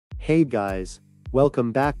Hey guys,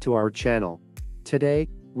 welcome back to our channel. Today,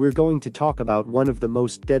 we're going to talk about one of the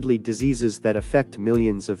most deadly diseases that affect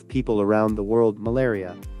millions of people around the world,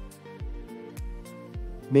 malaria.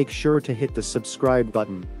 Make sure to hit the subscribe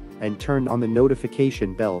button and turn on the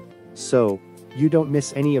notification bell so you don't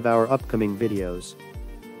miss any of our upcoming videos.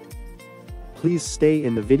 Please stay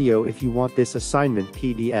in the video if you want this assignment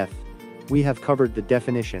PDF. We have covered the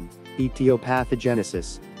definition,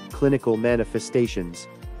 etiopathogenesis, clinical manifestations,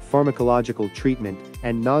 pharmacological treatment,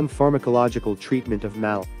 and non-pharmacological treatment of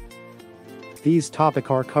malaria. These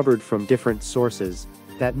topics are covered from different sources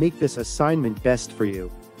that make this assignment best for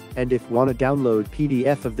you. And if want to download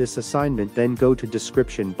PDF of this assignment, then go to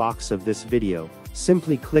description box of this video.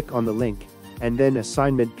 Simply click on the link, and then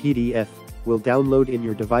assignment PDF will download in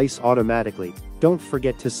your device automatically. Don't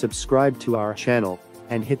forget to subscribe to our channel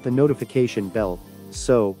and hit the notification bell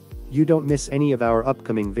so you don't miss any of our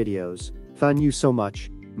upcoming videos. Thank you so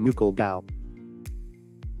much. Mukul.